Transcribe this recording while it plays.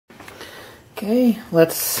Okay,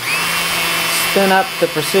 let's spin up the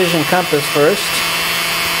precision compass first.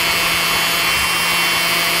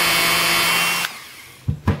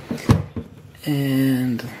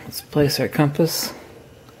 And let's place our compass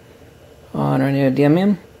on our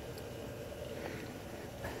neodymium.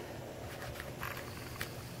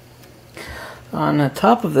 On the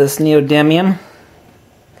top of this neodymium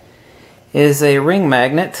is a ring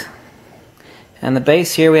magnet. And the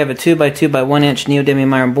base here we have a 2 by 2 by 1 inch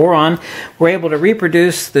neodymium iron boron. We're able to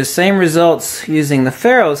reproduce the same results using the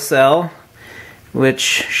ferrocell, which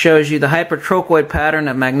shows you the hypotrochoid pattern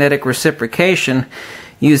of magnetic reciprocation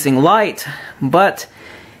using light, but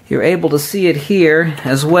you're able to see it here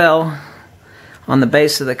as well on the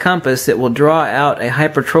base of the compass. It will draw out a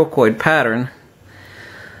hypotrochoid pattern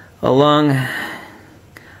along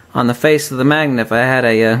on the face of the magnet. If I had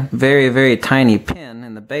a very, very tiny pin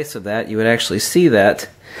in the base of that, you would actually see that.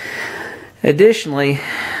 Additionally,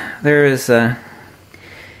 there is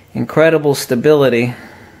incredible stability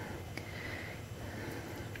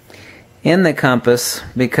in the compass,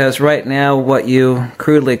 because right now what you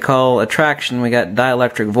crudely call attraction, we got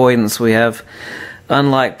dielectric voidance. We have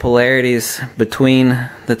unlike polarities between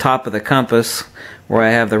the top of the compass, where I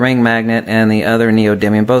have the ring magnet, and the other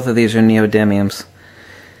neodymium. Both of these are neodymiums.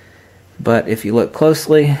 But if you look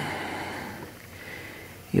closely,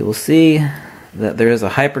 you will see that there is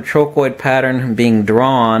a hypotrochoid pattern being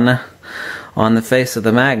drawn on the face of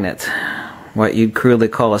the magnet. What you'd crudely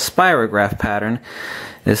call a spirograph pattern.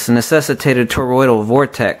 It's a necessitated toroidal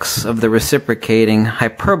vortex of the reciprocating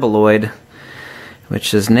hyperboloid,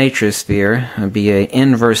 which is nature's sphere. It would be an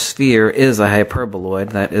inverse sphere is a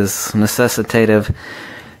hyperboloid. That is necessitative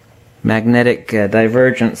magnetic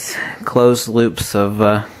divergence, closed loops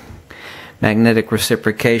of magnetic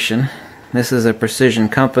reciprocation. This is a precision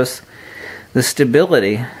compass. The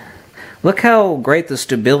stability, look how great the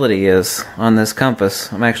stability is on this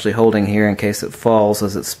compass. I'm actually holding here in case it falls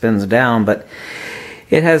as it spins down, but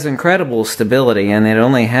it has incredible stability, and it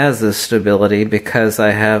only has this stability because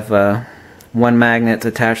I have one magnet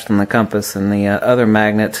attached on the compass, and the other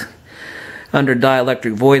magnet under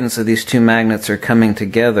dielectric voidance. So these two magnets are coming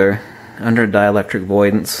together under dielectric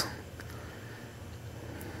voidance.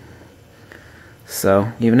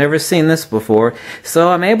 So you've never seen this before. So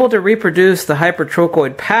I'm able to reproduce the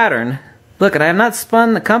hypotrochoid pattern. Look, I have not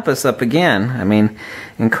spun the compass up again. I mean,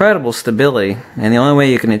 incredible stability. And the only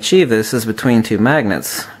way you can achieve this is between two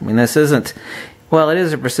magnets. I mean, this isn't, well, it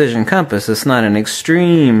is a precision compass. It's not an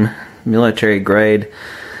extreme military grade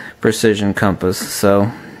precision compass.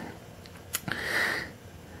 So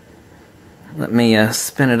let me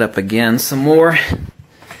spin it up again some more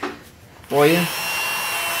for you.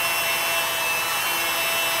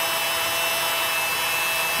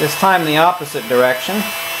 This time the opposite direction.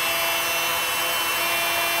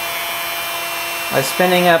 By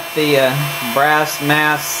spinning up the brass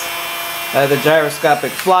mass of the gyroscopic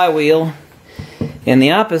flywheel in the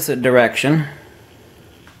opposite direction,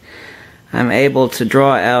 I'm able to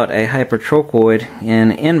draw out a hypotrochoid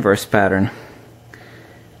in inverse pattern.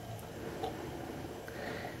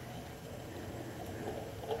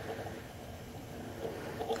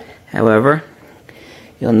 However,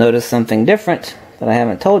 you'll notice something different that I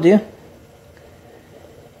haven't told you.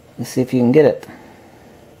 Let's see if you can get it.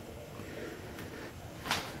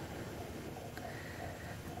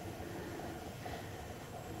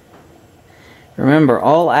 Remember,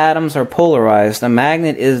 all atoms are polarized. A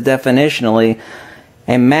magnet is definitionally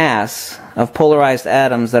a mass of polarized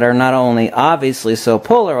atoms that are not only obviously so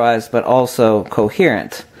polarized, but also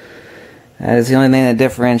coherent. That is the only thing that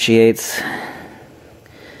differentiates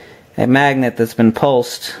a magnet that's been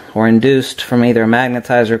pulsed or induced from either a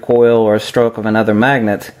magnetizer coil or a stroke of another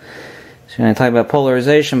magnet. So we're going to talk about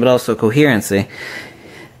polarization, but also coherency.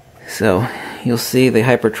 So you'll see the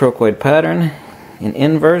hypotrochoid pattern in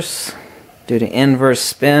inverse due to inverse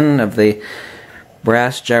spin of the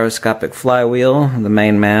brass gyroscopic flywheel, the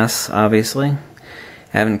main mass, obviously.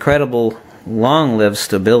 Have incredible long-lived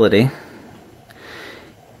stability.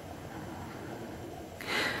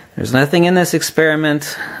 There's nothing in this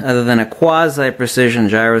experiment other than a quasi-precision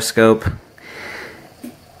gyroscope,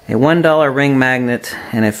 a $1 ring magnet,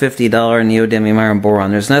 and a $50 neodymium iron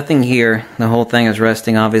boron. There's nothing here. The whole thing is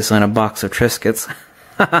resting obviously on a box of Triscuits.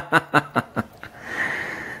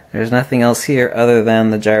 There's nothing else here other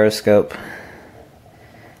than the gyroscope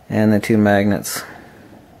and the two magnets.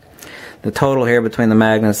 The total here between the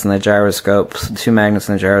magnets and the gyroscopes, the two magnets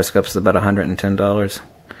and the gyroscopes, is about $110.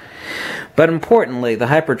 But importantly, the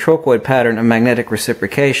hypotrochoid pattern of magnetic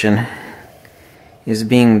reciprocation is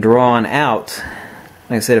being drawn out.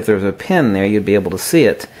 Like I said, if there was a pin there, you'd be able to see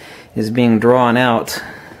it. Is being drawn out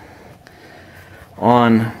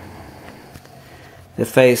on the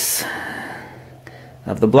face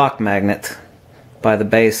of the block magnet by the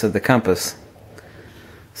base of the compass.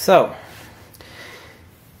 So,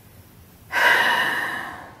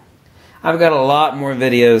 I've got a lot more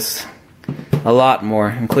videos,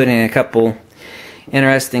 including a couple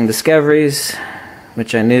interesting discoveries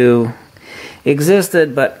which I knew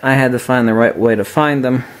existed, but I had to find the right way to find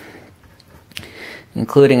them,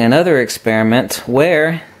 including another experiment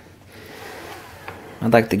where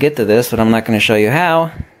I'd like to get to this, but I'm not going to show you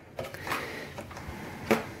how.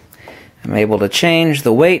 I'm able to change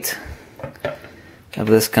the weight of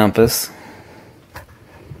this compass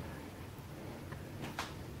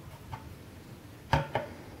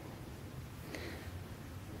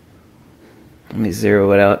Let me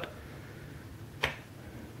zero it out.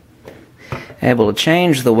 Able to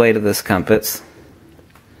change the weight of this compass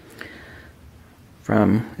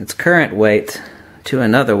from its current weight to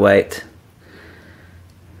another weight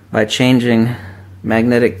by changing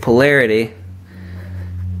magnetic polarity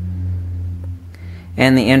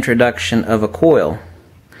and the introduction of a coil.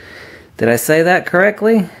 Did I say that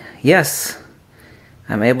correctly? Yes.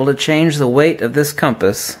 I'm able to change the weight of this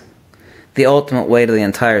compass, the ultimate weight of the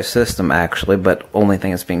entire system actually, but only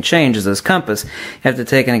thing that's being changed is this compass. You have to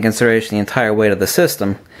take into consideration the entire weight of the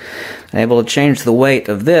system. I'm able to change the weight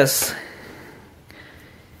of this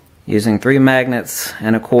using 3 magnets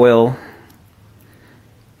and a coil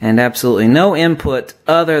and absolutely no input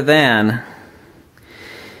other than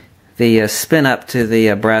the spin up to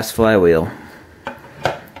the brass flywheel.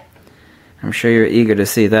 I'm sure you're eager to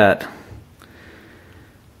see that.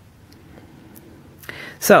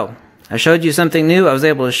 So, I showed you something new. I was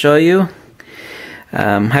able to show you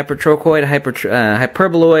hypertrochoid,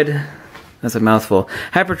 hyperboloid, that's a mouthful,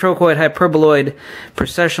 hypertrochoid, hyperboloid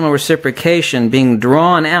precessional reciprocation being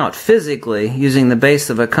drawn out physically using the base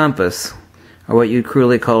of a compass, or what you'd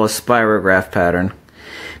crudely call a spirograph pattern,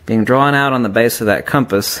 being drawn out on the base of that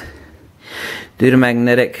compass due to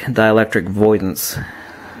magnetic dielectric voidance,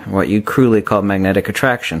 what you crudely call magnetic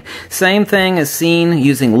attraction. Same thing as seen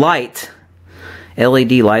using light,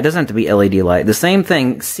 LED light. Doesn't have to be LED light. The same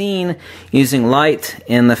thing seen using light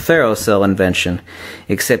in the ferrocell invention,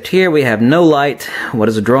 except here we have no light. What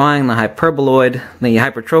is drawing the hyperboloid, the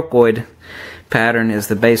hypertrochoid pattern is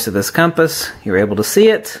the base of this compass. You're able to see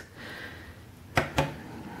it.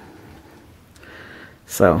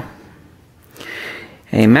 So,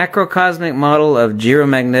 a macrocosmic model of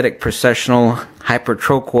gyromagnetic precessional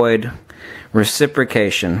hypertrochoid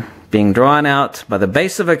reciprocation being drawn out by the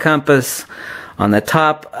base of a compass on the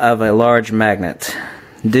top of a large magnet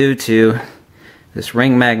due to this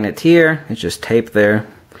ring magnet here, it's just taped there,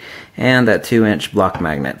 and that 2-inch block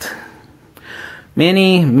magnet.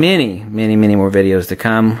 Many more videos to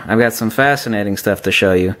come. I've got some fascinating stuff to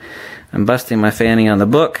show you. I'm busting my fanny on the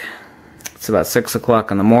book. It's about 6 o'clock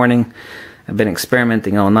in the morning. I've been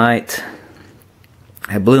experimenting all night.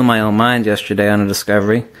 I blew my own mind yesterday on a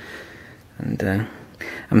discovery, and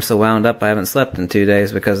I'm so wound up I haven't slept in 2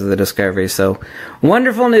 days because of the discovery. So,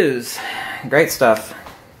 wonderful news. Great stuff.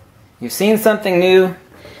 You've seen something new.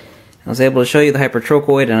 I was able to show you the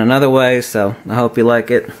hypertrochoid in another way, so I hope you like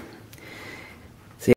it.